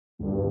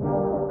The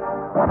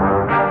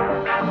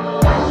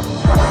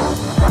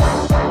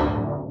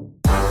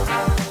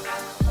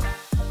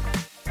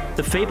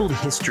fabled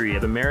history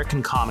of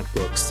American comic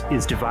books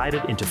is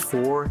divided into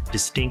 4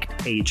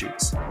 distinct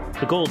ages: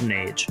 the Golden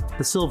Age,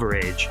 the Silver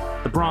Age,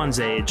 the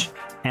Bronze Age,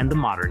 and the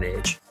Modern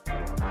Age.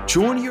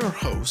 Join your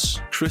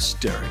hosts, Chris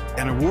Derrick,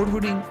 an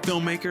award-winning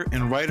filmmaker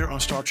and writer on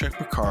Star Trek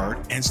Picard,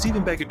 and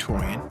Stephen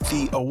Begatorian,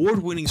 the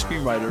award-winning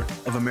screenwriter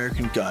of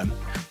American Gun,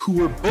 who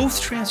were both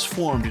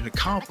transformed into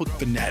comic book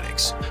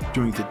fanatics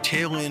during the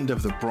tail end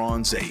of the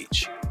Bronze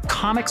Age.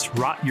 Comics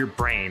Rot Your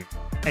Brain,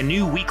 a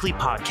new weekly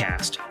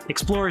podcast,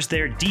 explores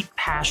their deep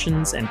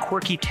passions and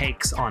quirky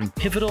takes on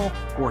pivotal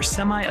or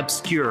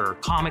semi-obscure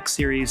comic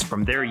series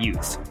from their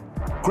youth.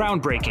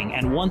 Groundbreaking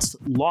and once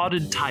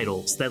lauded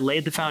titles that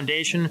laid the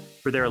foundation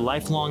for their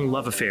lifelong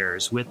love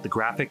affairs with the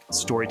graphic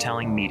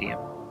storytelling medium.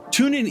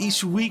 Tune in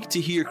each week to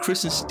hear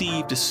Chris and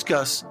Steve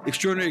discuss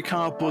extraordinary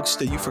comic books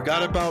that you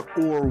forgot about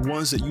or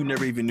ones that you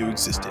never even knew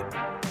existed.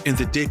 In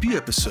the debut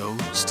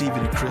episode, Steve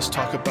and Chris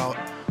talk about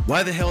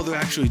why the hell they're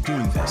actually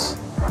doing this.